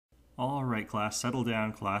Alright class, settle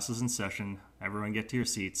down, class is in session, everyone get to your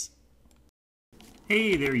seats.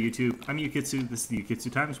 Hey there YouTube, I'm Yukitsu, this is the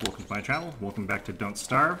Yukitsu Times, welcome to my channel, welcome back to Don't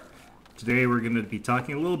Starve. Today we're going to be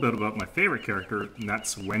talking a little bit about my favorite character, and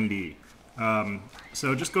that's Wendy.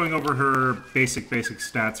 So just going over her basic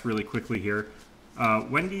stats really quickly here.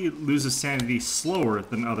 Wendy loses sanity slower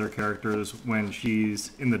than other characters when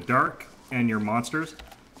she's in the dark and near monsters.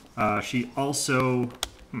 She also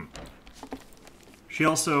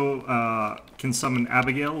can summon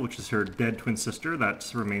Abigail, which is her dead twin sister. That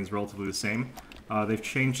remains relatively the same. They've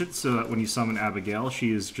changed it so that when you summon Abigail,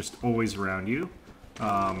 she is just always around you.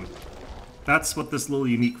 That's what this little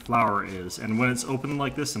unique flower is, and when it's open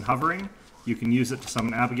like this and hovering, you can use it to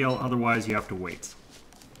summon Abigail, otherwise you have to wait.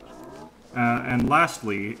 And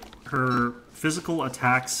lastly, her physical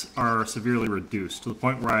attacks are severely reduced, to the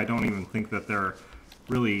point where I don't even think that they're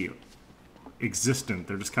really existent.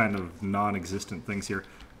 They're just kind of non-existent things here.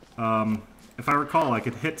 If I recall, I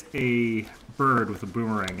could hit a bird with a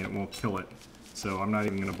boomerang and it won't kill it, so I'm not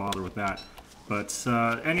even going to bother with that. But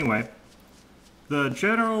anyway, the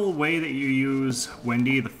general way that you use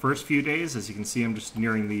Wendy the first few days, as you can see I'm just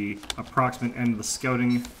nearing the approximate end of the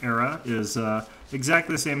scouting era, is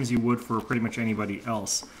exactly the same as you would for pretty much anybody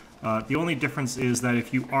else. The only difference is that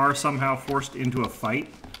if you are somehow forced into a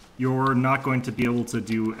fight, you're not going to be able to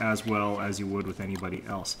do as well as you would with anybody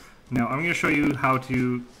else. Now I'm going to show you how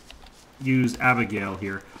to use Abigail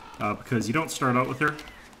here, because you don't start out with her.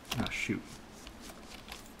 Ah, shoot.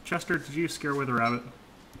 Chester, did you scare away the rabbit?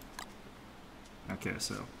 Okay,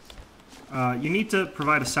 so you need to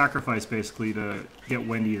provide a sacrifice basically to get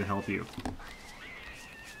Wendy to help you.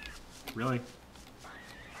 Really?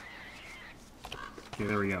 Okay,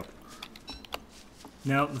 there we go.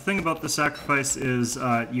 Now, the thing about the sacrifice is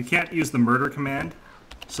you can't use the murder command,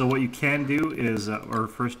 so what you can do is, or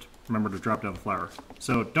first remember to drop down the flower.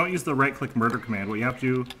 So don't use the right-click murder command. What you have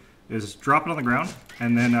to do is drop it on the ground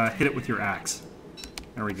and then hit it with your axe.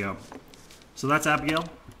 There we go. So that's Abigail.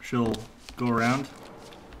 She'll go around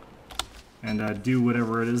and do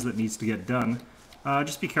whatever it is that needs to get done.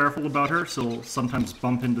 Just be careful about her. She'll sometimes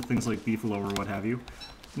bump into things like beefalo or what have you.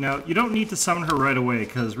 Now, you don't need to summon her right away,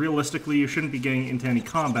 because realistically you shouldn't be getting into any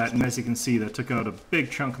combat, and as you can see, that took out a big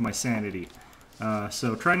chunk of my sanity.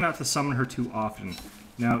 So try not to summon her too often.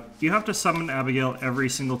 Now, you have to summon Abigail every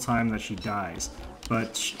single time that she dies,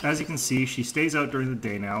 but as you can see, she stays out during the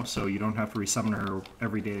day now, so you don't have to resummon her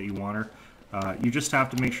every day that you want her. You just have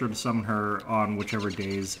to make sure to summon her on whichever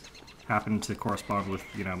days happen to correspond with,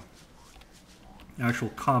 you know, actual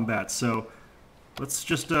combat. So let's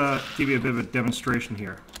just give you a bit of a demonstration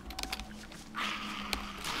here.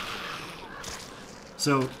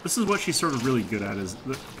 So this is what she's sort of really good at, is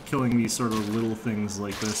killing these sort of little things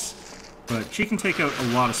like this. But she can take out a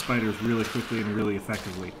lot of spiders really quickly and really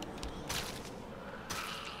effectively.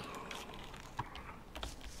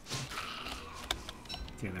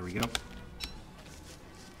 Okay, there we go.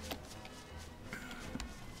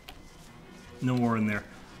 No more in there.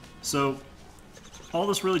 So all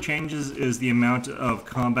this really changes is the amount of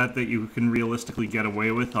combat that you can realistically get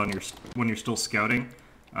away with on when you're still scouting.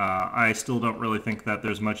 I still don't really think that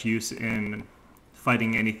there's much use in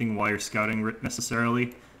fighting anything while you're scouting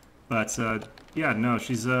necessarily. But yeah, no,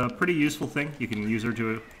 she's a pretty useful thing. You can use her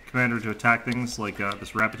to command her to attack things like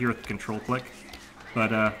this rabbit here with the control click.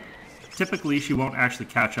 But typically she won't actually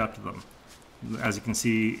catch up to them. As you can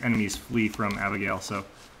see, enemies flee from Abigail, so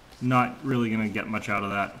not really going to get much out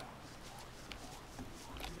of that.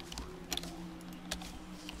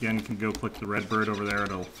 Again, you can go click the red bird over there,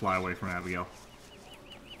 it'll fly away from Abigail.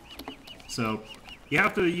 So you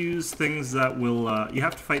have to use things that will, you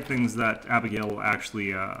have to fight things that Abigail will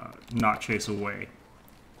actually not chase away.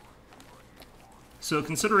 So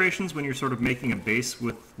considerations when you're sort of making a base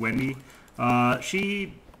with Wendy,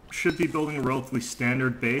 she should be building a relatively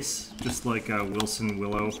standard base, just like Wilson,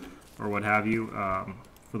 Willow, or what have you,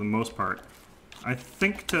 for the most part. I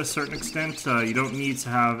think to a certain extent you don't need to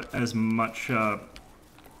have as much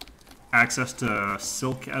access to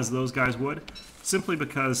silk as those guys would, simply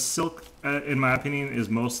because silk, in my opinion, is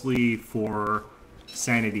mostly for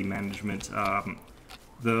sanity management.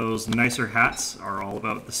 Those nicer hats are all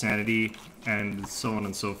about the sanity and so on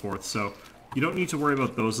and so forth, so you don't need to worry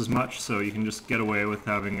about those as much, so you can just get away with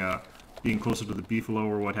having being closer to the beefalo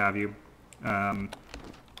or what have you.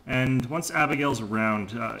 And once Abigail's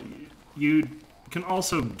around, you can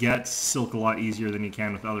also get silk a lot easier than you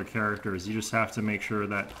can with other characters. You just have to make sure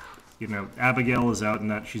that, you know, Abigail is out and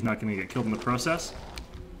that she's not going to get killed in the process.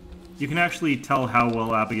 You can actually tell how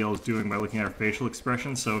well Abigail is doing by looking at her facial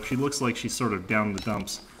expression, so if she looks like she's sort of down in the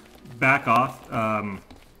dumps, back off.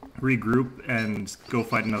 regroup and go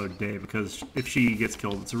fight another day, because if she gets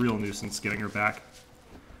killed, it's a real nuisance getting her back.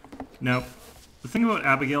 Now, the thing about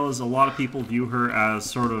Abigail is a lot of people view her as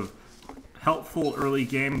sort of helpful early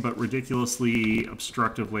game, but ridiculously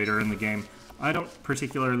obstructive later in the game. I don't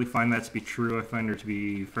particularly find that to be true. I find her to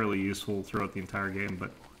be fairly useful throughout the entire game,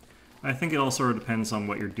 but I think it all sort of depends on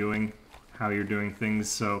what you're doing, how you're doing things.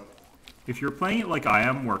 So if you're playing it like I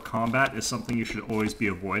am, where combat is something you should always be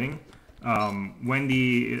avoiding,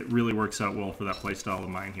 Wendy, it really works out well for that playstyle of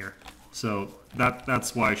mine here. So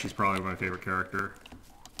that's why she's probably my favorite character.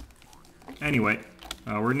 Anyway,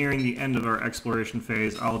 we're nearing the end of our exploration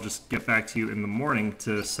phase. I'll just get back to you in the morning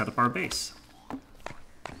to set up our base.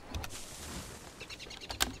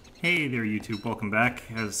 Hey there YouTube, welcome back.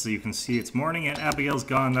 As you can see, it's morning and Abigail's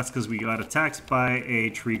gone. That's because we got attacked by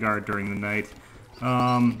a tree guard during the night.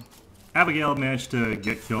 Abigail managed to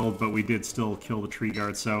get killed, but we did still kill the tree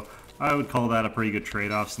guard, so I would call that a pretty good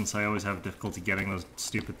trade-off, since I always have difficulty getting those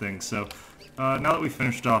stupid things. So now that we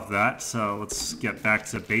finished off that, so let's get back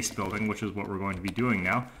to base building, which is what we're going to be doing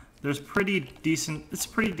now. It's a pretty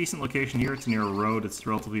decent location here. It's near a road. It's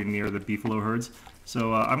relatively near the beefalo herds.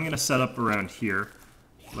 So I'm going to set up around here.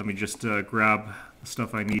 Let me just grab the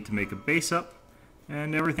stuff I need to make a base up,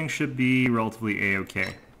 and everything should be relatively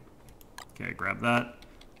a-okay. Okay, grab that,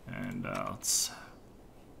 and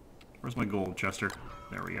where's my gold chester?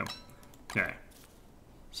 There we go. Okay,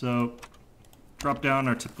 so drop down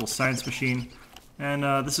our typical science machine,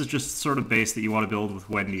 and this is just sort of base that you want to build with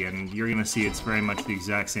Wendy, and you're going to see it's very much the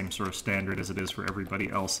exact same sort of standard as it is for everybody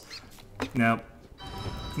else. Now,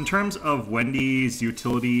 in terms of Wendy's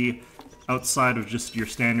utility, outside of just your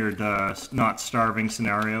standard not starving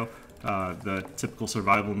scenario, the typical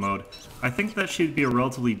survival mode, I think that she'd be a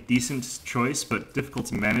relatively decent choice, but difficult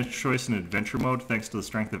to manage choice in adventure mode thanks to the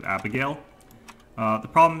strength of Abigail. The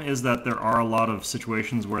problem is that there are a lot of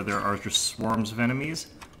situations where there are just swarms of enemies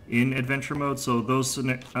in adventure mode, so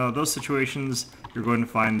those situations you're going to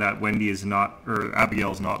find that Wendy is not, or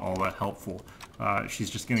Abigail is not all that helpful. She's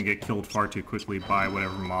just going to get killed far too quickly by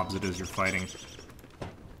whatever mobs it is you're fighting.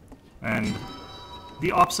 And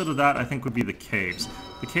the opposite of that, I think, would be the caves.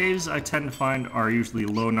 The caves, I tend to find, are usually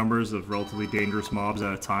low numbers of relatively dangerous mobs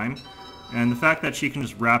at a time. And the fact that she can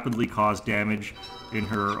just rapidly cause damage in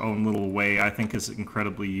her own little way, I think, is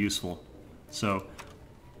incredibly useful. So,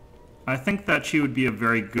 I think that she would be a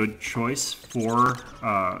very good choice for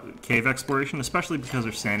cave exploration, especially because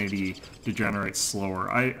her sanity degenerates slower.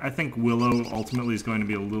 I think Willow ultimately is going to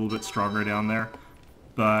be a little bit stronger down there.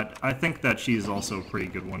 But I think that she's also a pretty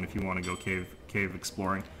good one if you want to go cave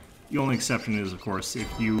exploring. The only exception is, of course,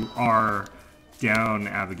 if you are down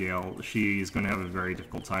Abigail, she's going to have a very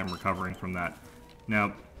difficult time recovering from that.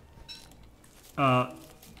 Now,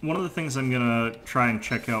 one of the things I'm going to try and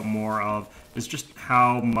check out more of is just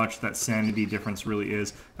how much that sanity difference really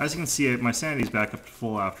is. As you can see, my sanity's back up to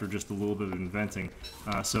full after just a little bit of inventing.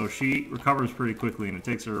 So she recovers pretty quickly, and it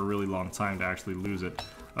takes her a really long time to actually lose it.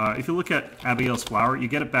 If you look at Abigail's flower, you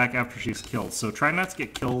get it back after she's killed. So try not to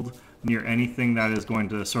get killed near anything that is going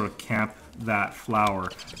to sort of camp that flower.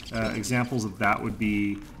 Examples of that would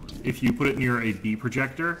be if you put it near a bee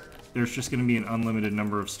projector, there's just going to be an unlimited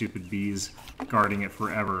number of stupid bees guarding it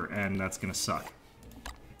forever, and that's going to suck.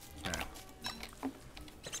 Okay.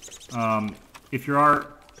 If you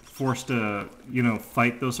are forced to,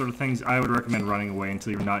 fight those sort of things, I would recommend running away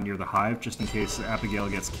until you're not near the hive, just in case Abigail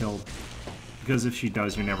gets killed. Because if she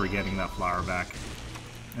does, you're never getting that flower back.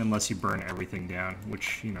 Unless you burn everything down,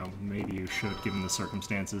 which, maybe you should, given the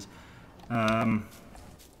circumstances.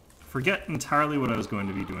 Forget entirely what I was going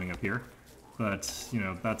to be doing up here. But,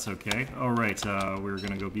 that's okay. Alright, we're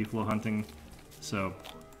gonna go beefalo hunting. So,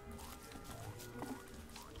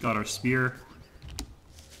 got our spear.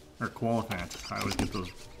 Or qualiphant. I always get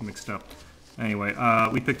those mixed up. Anyway,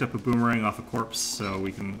 we picked up a boomerang off a corpse, so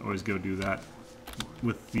we can always go do that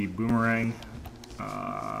with the boomerang.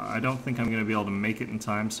 I don't think I'm going to be able to make it in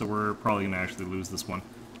time, so we're probably going to actually lose this one.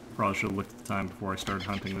 Probably should have looked at the time before I started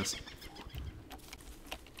hunting this.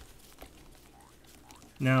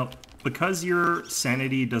 Now, because your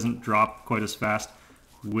sanity doesn't drop quite as fast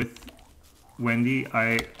with Wendy,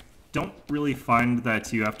 I don't really find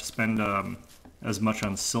that you have to spend as much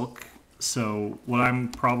on silk. So what I'm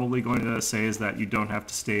probably going to say is that you don't have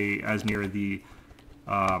to stay as near the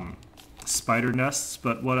spider nests,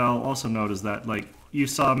 but what I'll also note is that, like you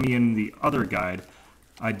saw me in the other guide,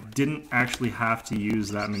 I didn't actually have to use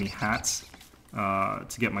that many hats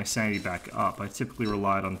to get my sanity back up. I typically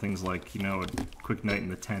relied on things like, a quick night in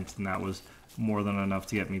the tent, and that was more than enough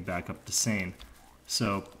to get me back up to sane.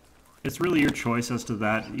 So it's really your choice as to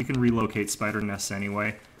that. You can relocate spider nests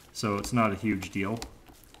anyway, so it's not a huge deal.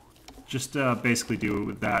 just basically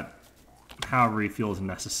do that however you feel is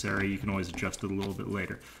necessary. You can always adjust it a little bit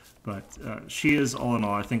later. But she is, all in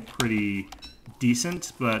all, I think pretty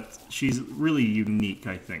decent, but she's really unique,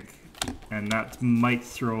 I think. And that might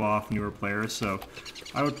throw off newer players, so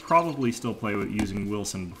I would probably still play with using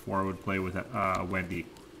Wilson before I would play with Wendy.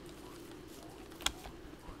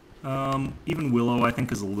 Even Willow, I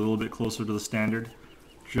think, is a little bit closer to the standard.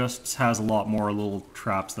 Just has a lot more little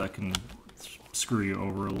traps that can screw you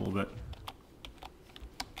over a little bit.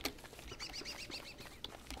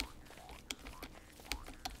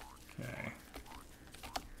 Okay.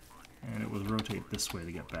 And it was rotate this way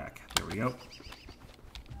to get back. There we go.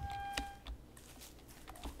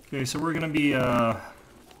 Okay, so we're going to be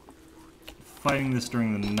fighting this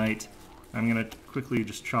during the night. I'm going to quickly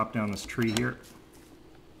just chop down this tree here.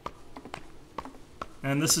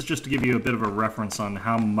 And this is just to give you a bit of a reference on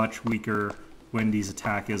how much weaker Wendy's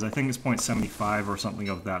attack is. I think it's 0.75 or something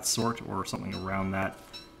of that sort, or something around that.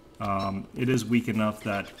 It is weak enough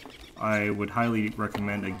that I would highly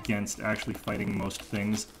recommend against actually fighting most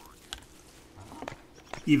things.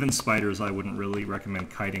 Even spiders, I wouldn't really recommend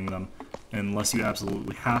kiting them unless you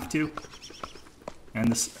absolutely have to. And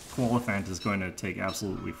this Qualiphant is going to take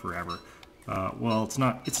absolutely forever. Well, it's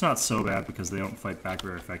not so bad because they don't fight back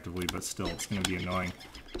very effectively, but still, it's going to be annoying.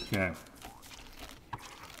 Okay.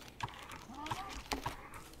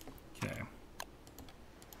 Okay.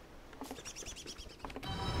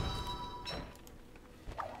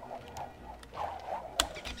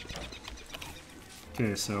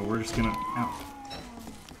 Okay, so we're just gonna... Ow.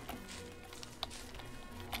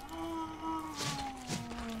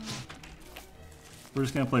 We're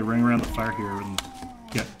just gonna play Ring Around the Fire here and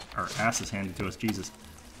get our asses handed to us. Jesus.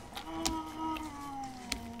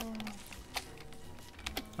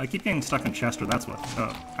 I keep getting stuck in Chester, that's what.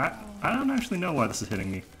 I don't actually know why this is hitting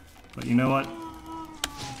me. But you know what?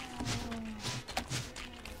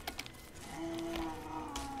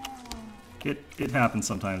 It happens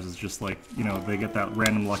sometimes. It's just like, you know, they get that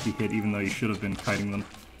random lucky hit even though you should have been kiting them.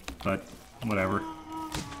 But, whatever.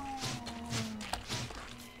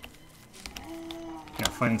 Yeah,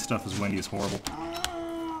 fighting stuff as Wendy is horrible.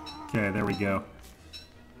 Okay, there we go.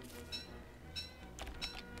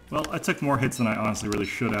 Well, I took more hits than I honestly really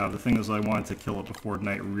should have. The thing is, I wanted to kill it before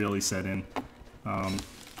night really set in.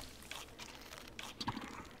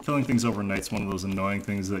 Killing things overnight's one of those annoying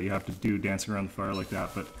things that you have to do dancing around the fire like that,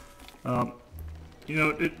 but you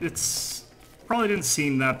know, it's probably didn't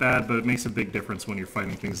seem that bad, but it makes a big difference when you're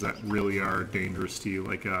fighting things that really are dangerous to you,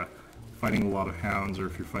 like fighting a lot of hounds, or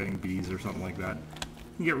if you're fighting bees or something like that.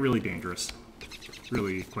 It can get really dangerous,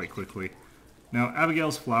 really quite quickly. Now,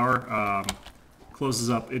 Abigail's flower closes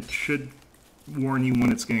up. It should warn you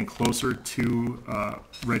when it's getting closer to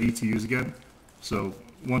ready to use again. So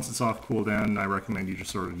once it's off cooldown, I recommend you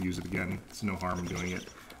just sort of use it again. It's no harm in doing it,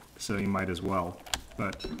 so you might as well.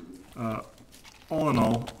 But all in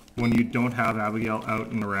all, when you don't have Abigail out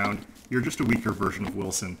and around, you're just a weaker version of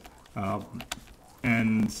Wilson.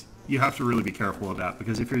 And you have to really be careful of that,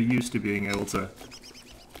 because if you're used to being able to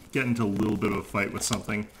get into a little bit of a fight with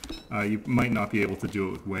something, you might not be able to do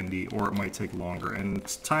it with Wendy, or it might take longer. And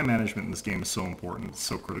time management in this game is so important, it's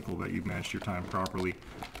so critical that you've managed your time properly,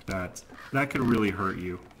 that could really hurt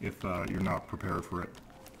you if you're not prepared for it.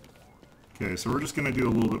 Okay, so we're just going to do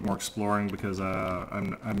a little bit more exploring, because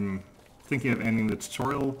I'm thinking of ending the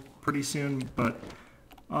tutorial pretty soon, but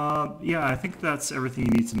yeah, I think that's everything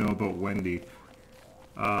you need to know about Wendy.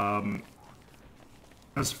 As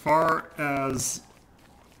far as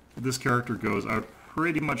this character goes, I would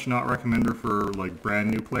pretty much not recommend her for like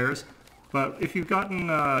brand new players, but if you've gotten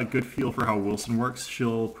a good feel for how Wilson works,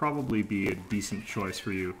 she'll probably be a decent choice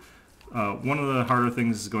for you. One of the harder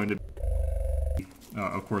things is going to be,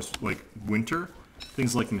 of course, like winter.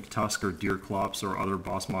 Things like McTusk or Deerclops or other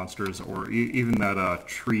boss monsters, or even that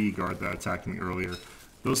tree guard that attacked me earlier.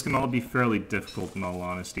 Those can all be fairly difficult in all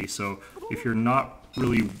honesty, so if you're not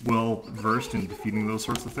really well versed in defeating those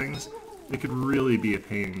sorts of things, it could really be a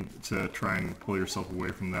pain to try and pull yourself away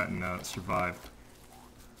from that and survive.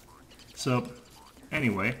 So,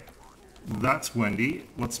 anyway, that's Wendy.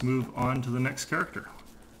 Let's move on to the next character.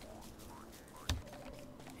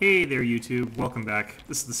 Hey there, YouTube. Welcome back.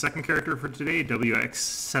 This is the second character for today,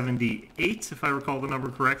 WX-78, if I recall the number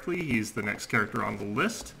correctly. He's the next character on the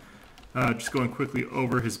list. Just going quickly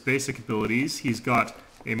over his basic abilities. He's got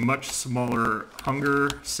a much smaller hunger,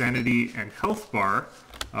 sanity, and health bar,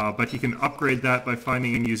 but he can upgrade that by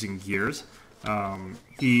finding and using gears.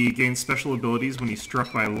 He gains special abilities when he's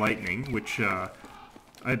struck by lightning, which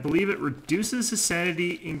I believe it reduces his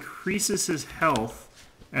sanity, increases his health,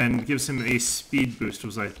 and gives him a speed boost,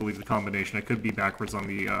 was I believe the combination. I could be backwards on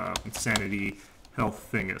the sanity health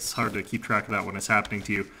thing. It's hard to keep track of that when it's happening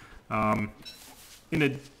to you. In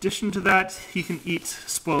addition to that, he can eat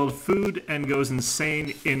spoiled food and goes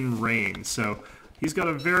insane in rain. So he's got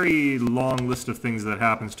a very long list of things that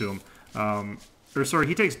happens to him. Or sorry,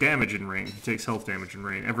 he takes damage in rain. He takes health damage in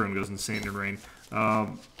rain. Everyone goes insane in rain.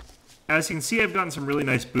 As you can see, I've gotten some really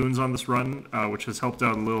nice boons on this run, which has helped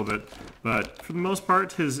out a little bit. But for the most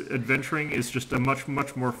part, his adventuring is just a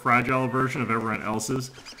much more fragile version of everyone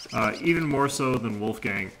else's, even more so than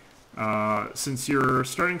Wolfgang. Since your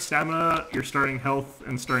starting stamina, your starting health,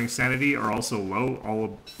 and starting sanity are also low,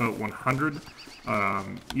 all about 100,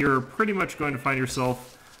 you're pretty much going to find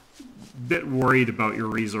yourself a bit worried about your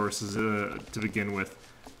resources to begin with.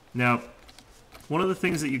 Now, one of the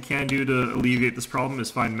things that you can do to alleviate this problem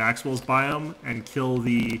is find Maxwell's biome and kill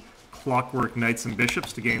the clockwork knights and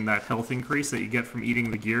bishops to gain that health increase that you get from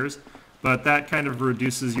eating the gears, but that kind of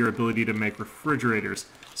reduces your ability to make refrigerators.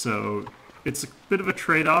 So it's a bit of a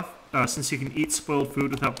trade-off. Since you can eat spoiled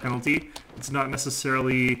food without penalty, it's not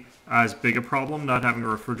necessarily as big a problem not having a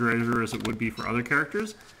refrigerator as it would be for other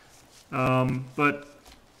characters. But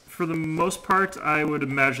for the most part, I would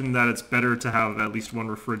imagine that it's better to have at least one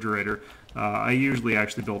refrigerator. I usually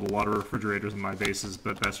actually build a lot of refrigerators in my bases,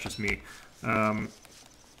 but that's just me. As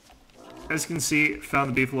you can see,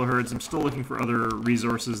 found the beefalo herds. I'm still looking for other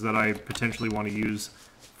resources that I potentially want to use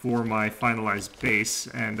for my finalized base,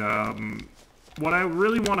 and what I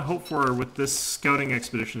really want to hope for with this scouting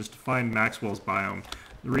expedition is to find Maxwell's biome.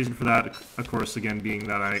 The reason for that, of course, again, being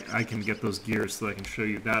that I can get those gears so that I can show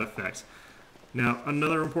you that effect. Now,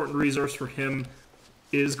 another important resource for him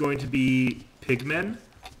is going to be pigmen.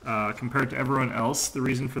 Compared to everyone else, the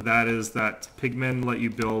reason for that is that pigmen let you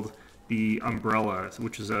build the umbrella,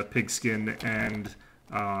 which is a pigskin, and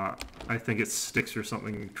I think it's sticks or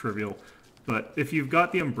something trivial. But if you've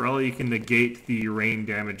got the umbrella, you can negate the rain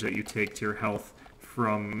damage that you take to your health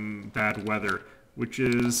from bad weather, which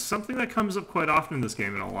is something that comes up quite often in this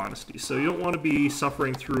game, in all honesty. So you don't want to be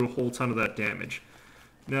suffering through a whole ton of that damage.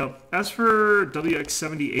 Now, as for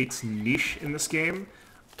WX-78's niche in this game,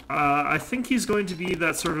 I think he's going to be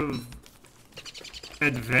that sort of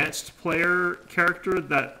advanced player character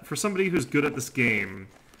that, for somebody who's good at this game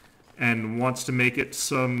and wants to make it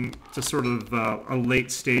to sort of a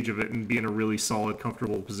late stage of it and be in a really solid,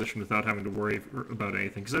 comfortable position without having to worry about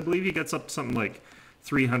anything. Because I believe he gets up to something like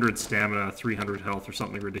 300 stamina, 300 health, or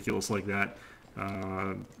something ridiculous like that,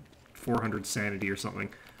 400 sanity or something.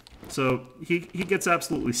 So he gets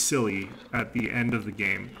absolutely silly at the end of the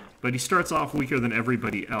game, but he starts off weaker than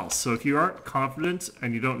everybody else. So if you aren't confident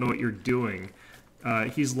and you don't know what you're doing,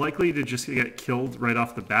 he's likely to just get killed right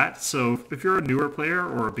off the bat. So if you're a newer player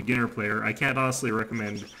or a beginner player, I can't honestly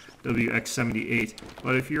recommend WX-78.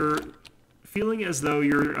 But if you're feeling as though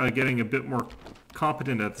you're getting a bit more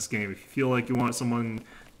competent at this game, if you feel like you want someone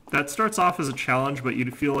that starts off as a challenge, but you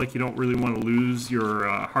feel like you don't really want to lose your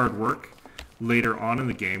hard work later on in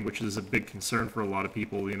the game, which is a big concern for a lot of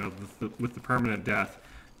people, you know, with the permanent death,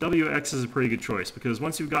 WX is a pretty good choice, because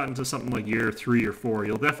once you've gotten to something like year 3 or 4,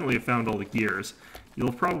 you'll definitely have found all the gears.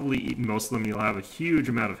 You'll have probably eaten most of them. You'll have a huge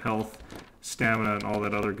amount of health, stamina, and all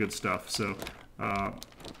that other good stuff. So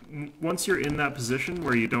once you're in that position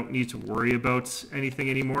where you don't need to worry about anything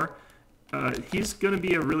anymore, he's going to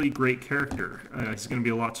be a really great character. He's going to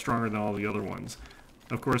be a lot stronger than all the other ones.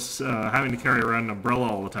 Of course, having to carry around an umbrella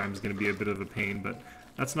all the time is going to be a bit of a pain, but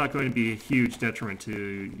that's not going to be a huge detriment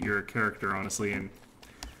to your character, honestly. And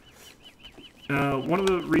one of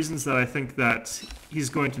the reasons that I think that he's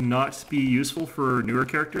going to not be useful for newer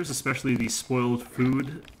characters, especially the spoiled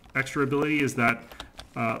food extra ability, is that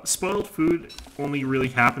spoiled food only really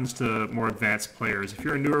happens to more advanced players. If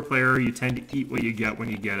you're a newer player, you tend to eat what you get when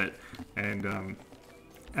you get it. And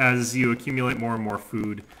as you accumulate more and more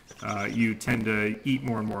food, you tend to eat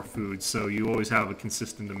more and more food, so you always have a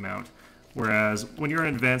consistent amount. Whereas when you're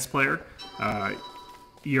an advanced player,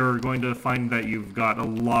 you're going to find that you've got a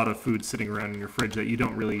lot of food sitting around in your fridge that you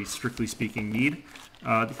don't really, strictly speaking, need.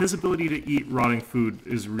 His ability to eat rotting food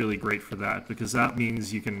is really great for that, because that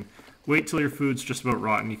means you can wait till your food's just about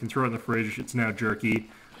rotten. You can throw it in the fridge, it's now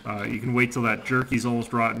jerky. You can wait till that jerky's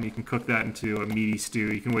almost rotten, you can cook that into a meaty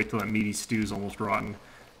stew. You can wait till that meaty stew's almost rotten.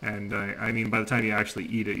 And I mean, by the time you actually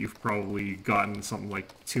eat it, you've probably gotten something like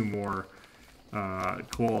 2 more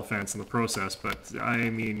koala fans in the process. But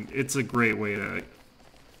I mean, it's a great way to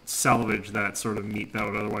salvage that sort of meat that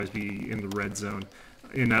would otherwise be in the red zone,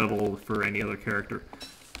 inedible for any other character.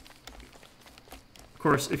 Of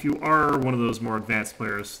course, if you are one of those more advanced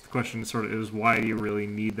players, the question sort of is, why do you really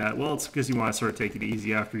need that? Well, it's because you want to sort of take it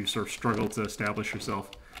easy after you sort of struggle to establish yourself.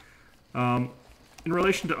 In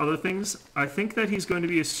relation to other things, I think that he's going to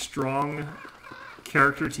be a strong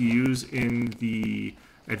character to use in the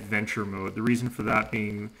adventure mode. The reason for that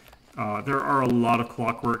being there are a lot of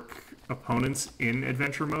clockwork opponents in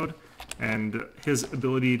adventure mode, and his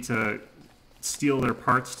ability to steal their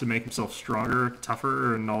parts to make himself stronger,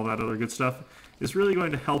 tougher, and all that other good stuff is really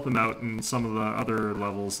going to help him out in some of the other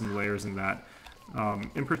levels and layers in that.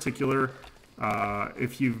 In particular,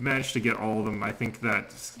 if you've managed to get all of them, I think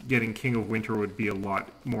that getting King of Winter would be a lot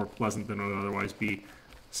more pleasant than it would otherwise be.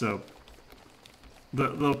 So,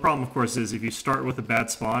 the problem, of course, is if you start with a bad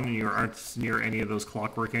spawn and you aren't near any of those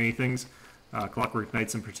clockwork anythings, clockwork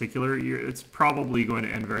knights in particular, it's probably going to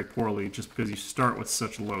end very poorly just because you start with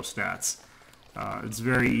such low stats. It's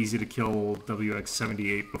very easy to kill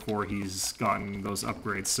WX-78 before he's gotten those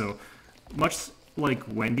upgrades. So, much like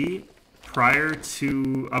Wendy, prior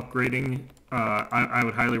to upgrading, I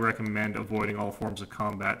would highly recommend avoiding all forms of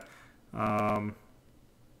combat.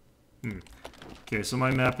 Okay, so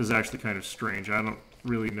my map is actually kind of strange. I don't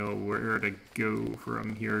really know where to go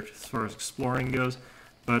from here as far as exploring goes.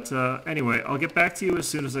 But anyway, I'll get back to you as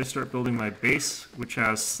soon as I start building my base, which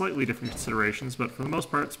has slightly different considerations, but for the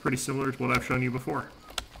most part it's pretty similar to what I've shown you before.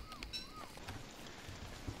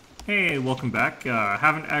 Hey, welcome back. I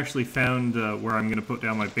haven't actually found where I'm going to put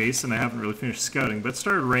down my base, and I haven't really finished scouting, but it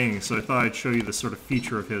started raining, so I thought I'd show you this sort of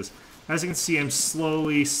feature of his. As you can see, I'm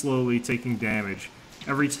slowly taking damage.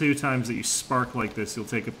 Every 2 times that you spark like this, you'll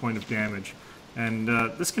take a point of damage. And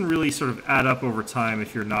this can really sort of add up over time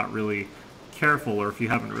if you're not really careful, or if you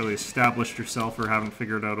haven't really established yourself or haven't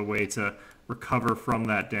figured out a way to recover from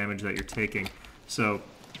that damage that you're taking. So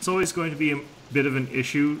it's always going to be a bit of an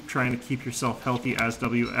issue trying to keep yourself healthy as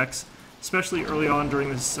WX, especially early on during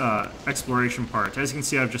this exploration part. As you can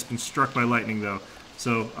see, I've just been struck by lightning though,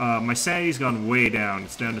 so my sanity's gone way down.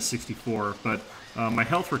 It's down to 64, but my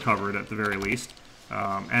health recovered at the very least.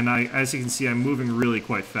 And as you can see, I'm moving really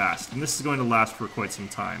quite fast, and this is going to last for quite some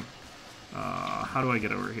time. How do I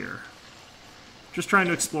get over here? Just trying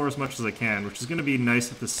to explore as much as I can, which is going to be nice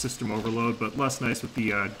with the system overload, but less nice with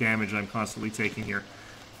the damage I'm constantly taking here.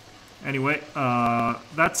 Anyway,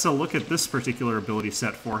 that's a look at this particular ability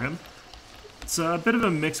set for him. It's a bit of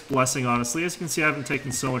a mixed blessing, honestly. As you can see, I haven't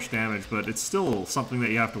taken so much damage, but it's still something that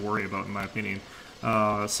you have to worry about, in my opinion.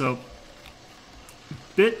 So,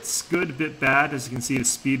 bit's good, bit bad. As you can see, the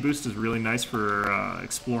speed boost is really nice for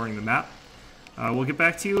exploring the map. We'll get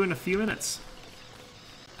back to you in a few minutes.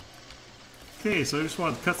 Okay, so I just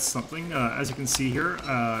wanted to cut something. As you can see here,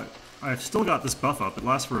 I've still got this buff up. It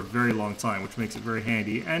lasts for a very long time, which makes it very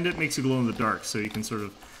handy, and it makes you glow in the dark, so you can sort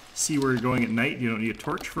of see where you're going at night. You don't need a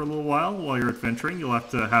torch for a little while you're adventuring. You'll have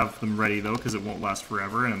to have them ready, though, because it won't last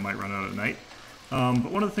forever, and it might run out at night.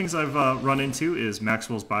 But one of the things I've run into is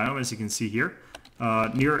Maxwell's biome, as you can see here,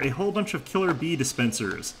 near a whole bunch of killer bee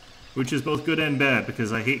dispensers, which is both good and bad,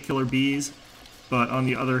 because I hate killer bees, but on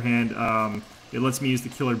the other hand, it lets me use the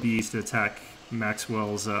killer bees to attack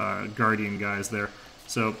Maxwell's guardian guys there.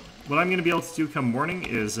 So what I'm going to be able to do come morning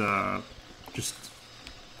is just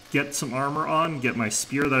get some armor on, get my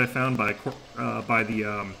spear that I found by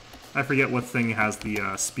the, I forget what thing has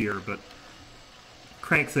the spear, but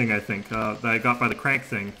crank thing, I think, that I got by the crank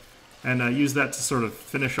thing, and use that to sort of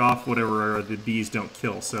finish off whatever the bees don't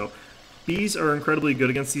kill. So bees are incredibly good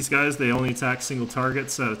against these guys. They only attack single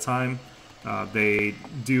targets at a time. They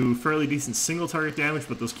do fairly decent single target damage,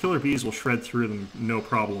 but those killer bees will shred through them no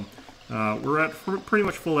problem. We're at pretty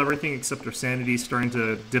much full everything except our sanity starting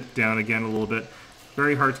to dip down again a little bit.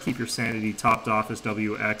 Very hard to keep your sanity topped off as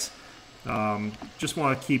WX. Just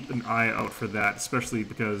want to keep an eye out for that, especially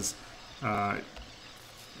because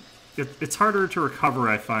it's harder to recover,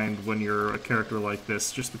 I find, when you're a character like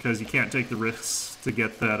this, just because you can't take the risks to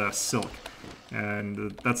get that silk.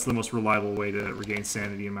 And that's the most reliable way to regain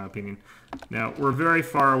sanity, in my opinion. Now, we're very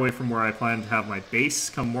far away from where I plan to have my base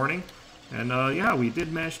come morning. And yeah, we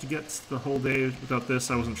did manage to get the whole day without this.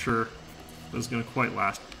 I wasn't sure it was going to quite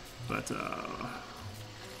last. But,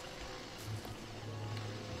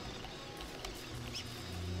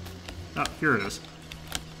 oh, here it is.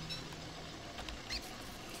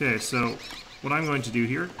 Okay, so what I'm going to do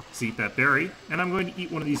here is eat that berry, and I'm going to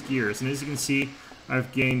eat one of these gears. And as you can see,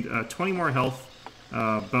 I've gained 20 more health,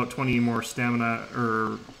 about 20 more stamina,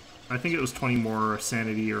 or I think it was 20 more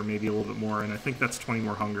sanity, or maybe a little bit more, and I think that's 20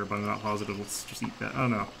 more hunger, but I'm not positive. Let's just eat that. Oh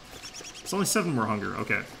no. It's only 7 more hunger.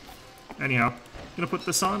 Okay. Anyhow, I'm going to put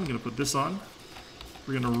this on, I'm going to put this on.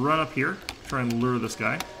 We're going to run up here, try and lure this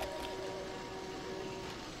guy.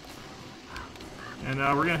 And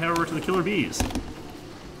we're going to head over to the killer bees.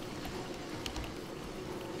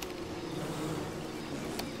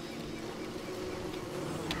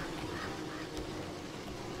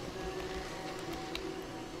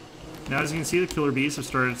 Now, as you can see, the killer bees have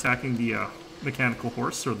started attacking the mechanical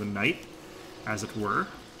horse, or the knight, as it were.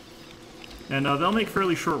 And they'll make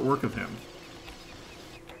fairly short work of him.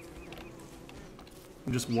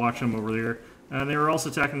 And just watch him over there. They are also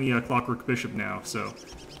attacking the clockwork bishop now, so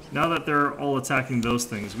now that they're all attacking those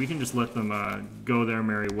things, we can just let them go their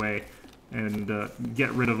merry way and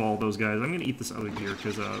get rid of all those guys. I'm going to eat this other gear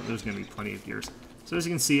because there's going to be plenty of gears. So as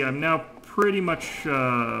you can see, I'm now pretty much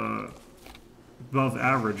above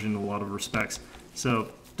average in a lot of respects. So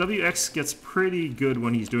WX gets pretty good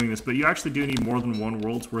when he's doing this, but you actually do need more than one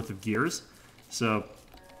world's worth of gears. So,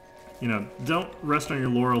 you know, don't rest on your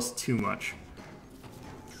laurels too much.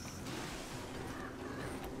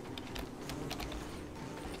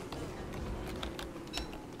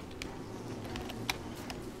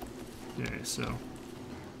 Okay, so...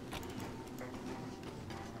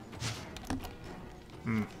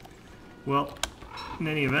 Well, in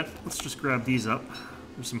any event, let's just grab these up.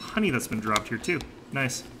 There's some honey that's been dropped here, too.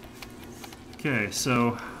 Nice. Okay,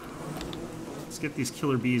 so... let's get these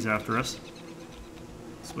killer bees after us.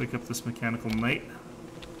 Let's wake up this mechanical knight.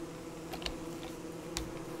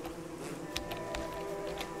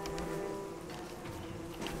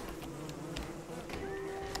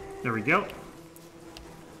 There we go.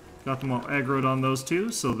 Got them all aggroed on those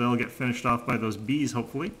two, so they'll get finished off by those bees,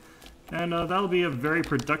 hopefully. And that'll be a very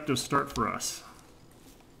productive start for us.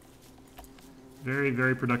 Very,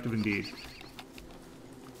 very productive indeed.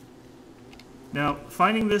 Now,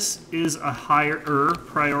 finding this is a higher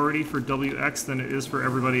priority for WX than it is for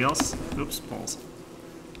everybody else. Oops, balls.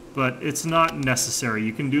 But it's not necessary.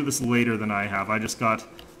 You can do this later than I have. I just got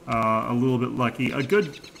a little bit lucky. A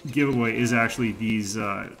good giveaway is actually these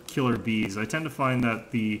killer bees. I tend to find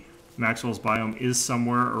that the Maxwell's biome is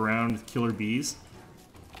somewhere around killer bees.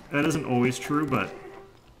 That isn't always true, but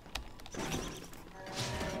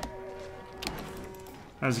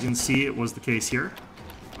as you can see, it was the case here.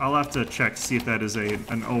 I'll have to check to see if that is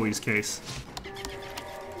an always case.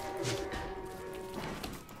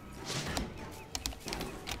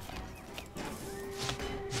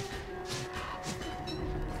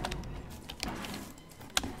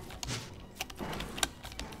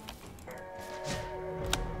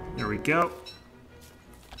 There we go.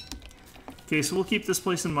 Okay, so we'll keep this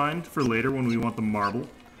place in mind for later when we want the marble.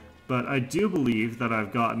 But I do believe that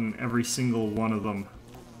I've gotten every single one of them.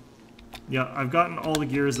 Yeah, I've gotten all the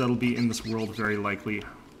gears that'll be in this world, very likely.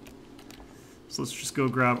 So let's just go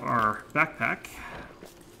grab our backpack.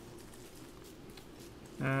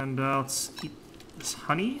 And let's keep this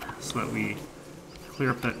honey so that we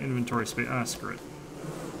clear up that inventory space. Ah, screw it.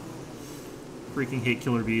 Freaking hate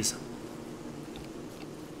killer bees.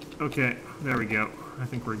 Okay, there we go. I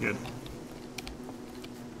think we're good.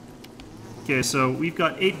 Okay, so we've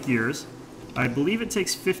got 8 gears. I believe it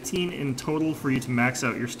takes 15 in total for you to max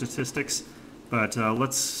out your statistics, but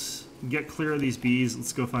let's get clear of these bees,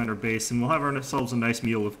 let's go find our base, and we'll have ourselves a nice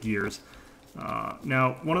meal of gears.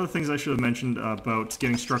 Now, one of the things I should have mentioned about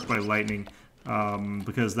getting struck by lightning,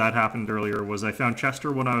 because that happened earlier, was I found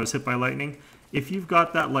Chester when I was hit by lightning. If you've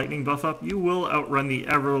got that lightning buff up, you will outrun the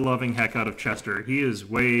ever-loving heck out of Chester. He is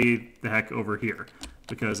way the heck over here,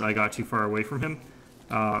 because I got too far away from him.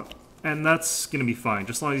 And that's going to be fine,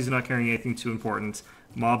 just as long as he's not carrying anything too important.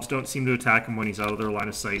 Mobs don't seem to attack him when he's out of their line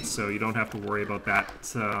of sight, so you don't have to worry about that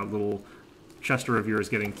little Chester of yours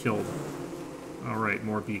getting killed. Alright,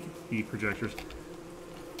 more bee projectors.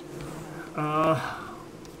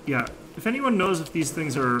 Yeah, if anyone knows if these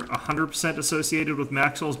things are 100% associated with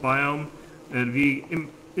Maxwell's biome,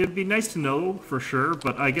 it'd be nice to know for sure,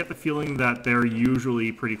 but I get the feeling that they're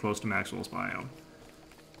usually pretty close to Maxwell's biome.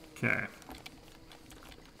 Okay.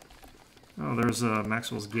 Oh, there's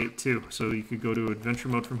Maxwell's Gate too, so you could go to adventure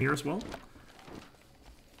mode from here as well.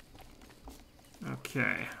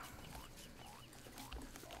 Okay.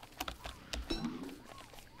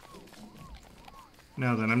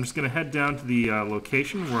 Now then, I'm just going to head down to the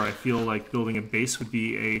location where I feel like building a base would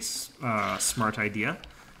be a smart idea.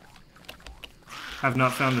 Have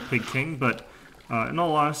not found the Pig King, but in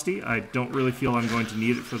all honesty, I don't really feel I'm going to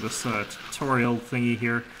need it for this tutorial thingy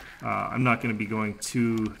here. I'm not going to be going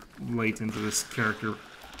too late into this character.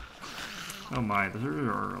 Oh my,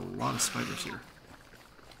 there are a lot of spiders here.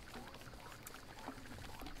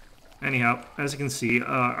 Anyhow, as you can see,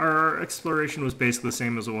 our exploration was basically the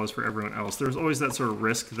same as it was for everyone else. There was always that sort of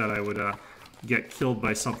risk that I would get killed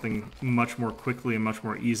by something much more quickly and much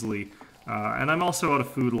more easily. And I'm also out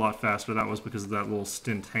of food a lot faster. That was because of that little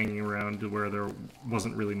stint hanging around where there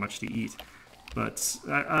wasn't really much to eat. But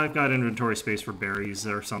I've got inventory space for berries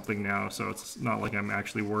or something now, so it's not like I'm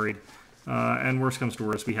actually worried. And worst comes to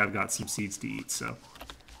worst, we have got some seeds to eat, so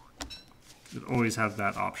we'd always have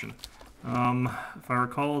that option. If I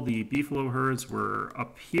recall, the beefalo herds were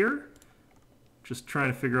up here. Just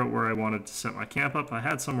trying to figure out where I wanted to set my camp up. I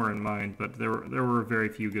had somewhere in mind, but there were very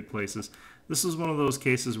few good places. This is one of those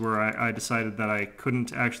cases where I decided that I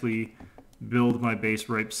couldn't actually build my base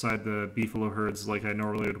right beside the beefalo herds like I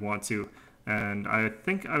normally would want to. And I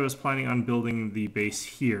think I was planning on building the base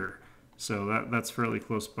here. So that's fairly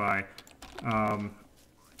close by.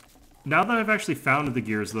 Now that I've actually founded the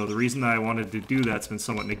gears, though, the reason that I wanted to do that's been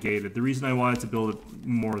somewhat negated. The reason I wanted to build it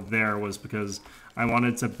more there was because I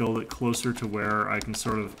wanted to build it closer to where I can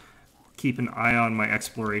sort of keep an eye on my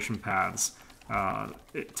exploration paths.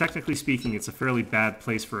 Technically speaking, it's a fairly bad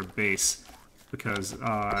place for a base because,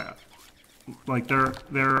 like,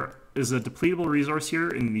 there is a depletable resource here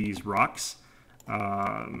in these rocks.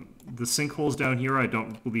 The sinkholes down here I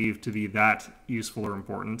don't believe to be that useful or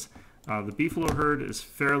important. The beefalo herd is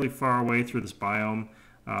fairly far away through this biome.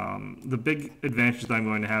 The big advantage that I'm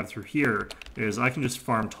going to have through here is I can just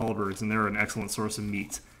farm tall birds, and they're an excellent source of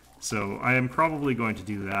meat. So I am probably going to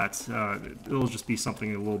do that. It'll just be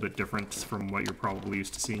something a little bit different from what you're probably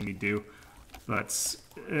used to seeing me do. But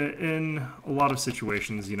in a lot of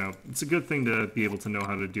situations, you know, it's a good thing to be able to know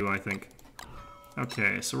how to do, I think.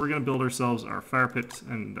 Okay, so we're going to build ourselves our fire pit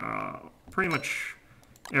and pretty much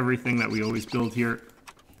everything that we always build here.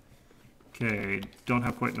 Okay, don't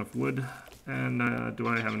have quite enough wood. And do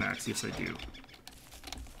I have an axe? Yes, I do.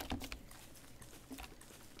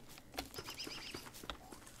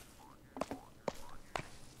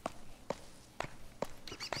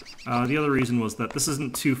 The other reason was that this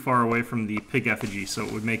isn't too far away from the pig effigy, so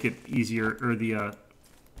it would make it easier, or the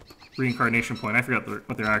reincarnation point. I forgot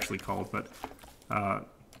what they're actually called, but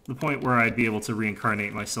the point where I'd be able to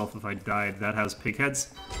reincarnate myself if I died, that has pig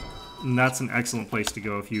heads. And that's an excellent place to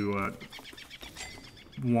go if you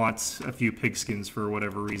want a few pig skins for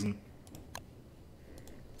whatever reason.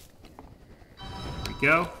 There we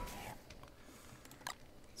go.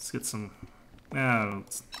 Let's get some...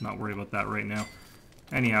 let's not worry about that right now.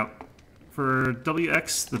 Anyhow, for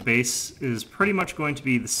WX, the base is pretty much going to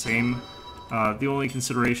be the same. The only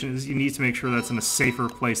consideration is you need to make sure that's in a safer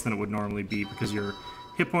place than it would normally be, because your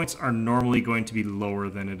hit points are normally going to be lower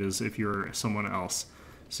than it is if you're someone else.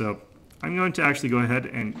 So I'm going to actually go ahead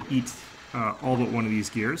and eat all but one of these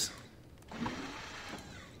gears.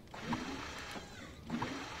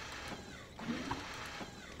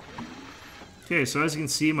 Okay, so as you can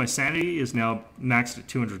see, my sanity is now maxed at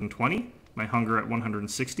 220, my hunger at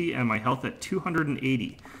 160, and my health at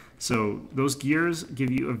 280. So those gears give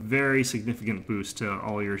you a very significant boost to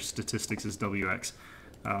all your statistics as WX.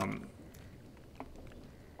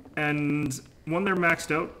 And when they're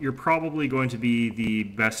maxed out, you're probably going to be the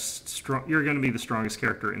you're going to be the strongest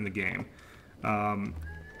character in the game.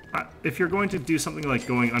 If you're going to do something like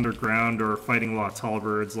going underground or fighting a lot of tall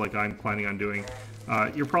birds like I'm planning on doing,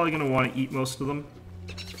 you're probably going to want to eat most of them.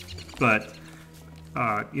 But,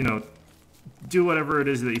 you know, do whatever it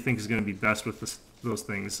is that you think is going to be best with those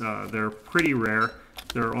things. They're pretty rare.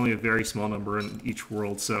 There are only a very small number in each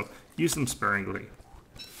world, so use them sparingly.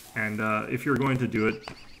 And if you're going to do it,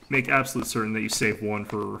 make absolute certain that you save one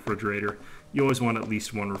for a refrigerator. You always want at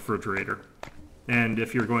least one refrigerator. And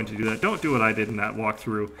if you're going to do that, don't do what I did in that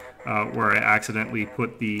walkthrough where I accidentally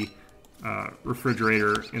put the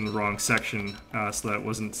refrigerator in the wrong section so that it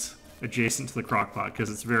wasn't adjacent to the crock pot, because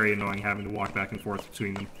it's very annoying having to walk back and forth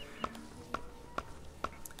between them.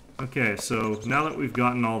 Okay, so now that we've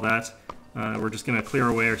gotten all that, we're just going to clear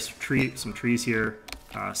away some trees here,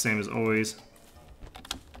 same as always.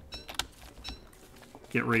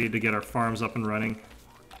 Get ready to get our farms up and running.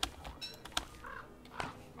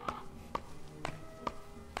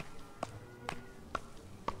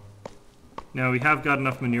 Now we have got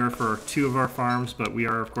enough manure for 2 of our farms, but we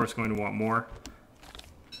are of course going to want more.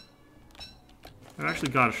 I've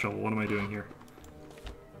actually got a shovel. What am I doing here?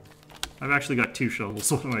 I've actually got 2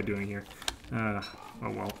 shovels. What am I doing here? Oh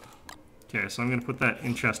well. Okay, so I'm going to put that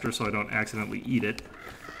in Chester so I don't accidentally eat it.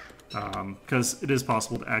 Because it is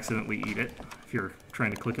possible to accidentally eat it if you're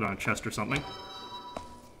trying to click it on a chest or something.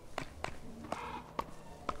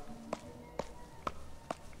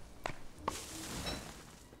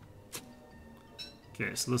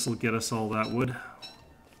 Okay, so this will get us all that wood.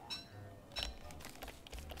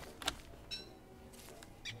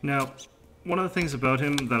 Now, one of the things about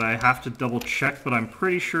him that I have to double check, but I'm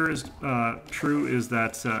pretty sure is true, is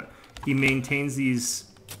that he maintains these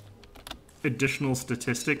additional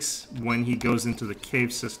statistics when he goes into the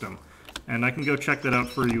cave system. And I can go check that out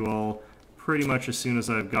for you all pretty much as soon as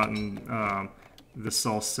I've gotten this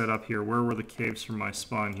all set up here. Where were the caves from my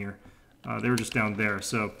spawn here? They were just down there.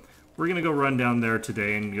 So we're going to go run down there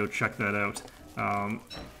today and go check that out.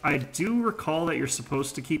 I do recall that you're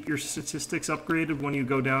supposed to keep your statistics upgraded when you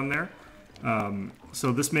go down there.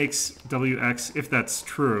 So this makes WX, if that's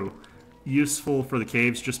true, useful for the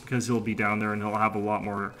caves just because he'll be down there and he'll have a lot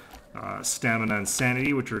more stamina and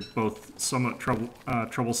sanity, which are both somewhat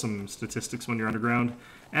troublesome statistics when you're underground.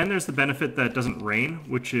 And there's the benefit that it doesn't rain,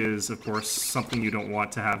 which is, of course, something you don't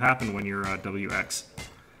want to have happen when you're WX.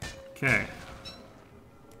 Okay.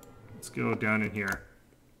 Let's go down in here.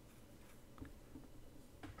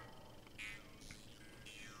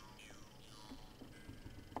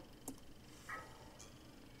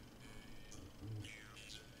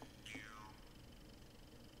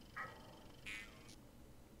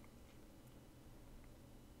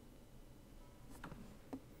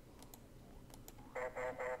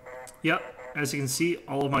 Yep, as you can see,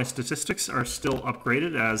 all of my statistics are still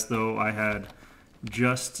upgraded as though I had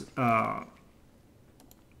just, had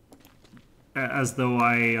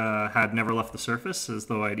never left the surface, as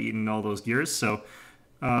though I'd eaten all those gears. So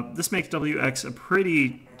this makes WX a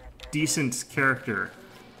pretty decent character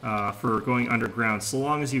for going underground, so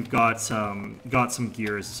long as you've got some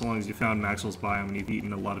gears, so long as you found Maxwell's biome and you've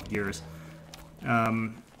eaten a lot of gears.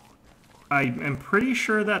 I am pretty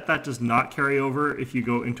sure that that does not carry over if you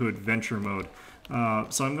go into adventure mode.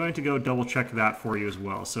 So I'm going to go double check that for you as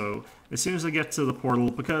well. So as soon as I get to the portal,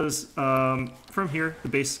 because from here, the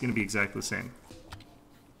base is going to be exactly the same.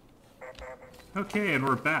 Okay, and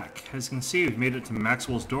we're back. As you can see, we've made it to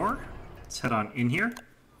Maxwell's door. Let's head on in here.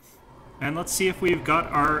 And let's see if we've got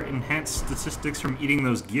our enhanced statistics from eating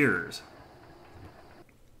those gears.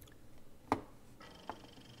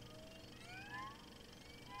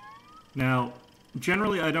 Now,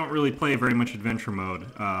 generally I don't really play very much adventure mode,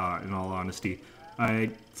 in all honesty.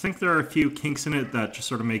 I think there are a few kinks in it that just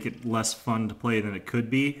sort of make it less fun to play than it could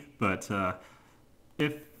be, but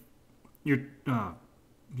if you're...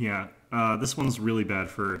 this one's really bad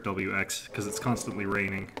for WX, because it's constantly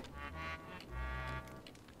raining.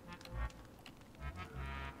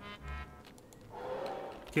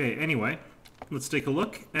 Okay, anyway, let's take a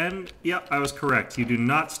look, and yeah, I was correct. You do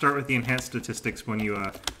not start with the enhanced statistics when you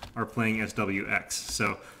are playing as WX.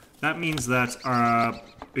 So that means that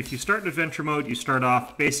if you start in adventure mode, you start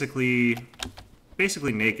off basically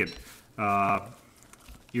naked.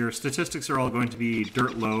 Your statistics are all going to be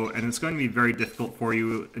dirt low, and it's going to be very difficult for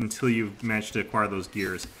you until you've managed to acquire those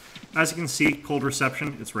gears. As you can see, cold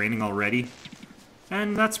reception, it's raining already.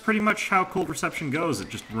 And that's pretty much how cold reception goes. It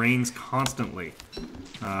just rains constantly.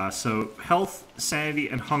 So health, sanity,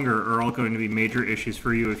 and hunger are all going to be major issues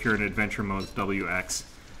for you if you're in adventure mode with WX.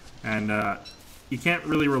 And you can't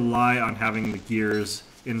really rely on having the gears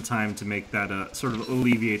in time to make that sort of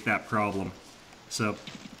alleviate that problem. So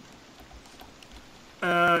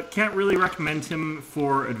can't really recommend him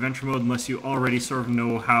for adventure mode unless you already sort of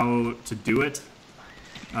know how to do it.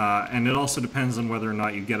 And it also depends on whether or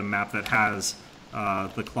not you get a map that has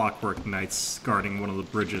the Clockwork Knights guarding one of the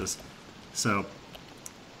bridges. So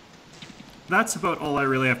that's about all I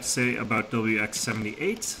really have to say about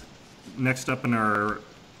WX-78. Next up in our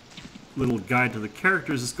little guide to the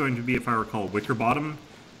characters is going to be, if I recall, Wickerbottom,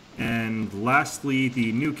 and lastly,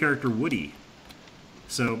 the new character Woody.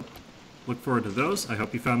 So look forward to those. I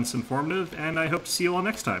hope you found this informative, and I hope to see you all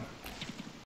next time.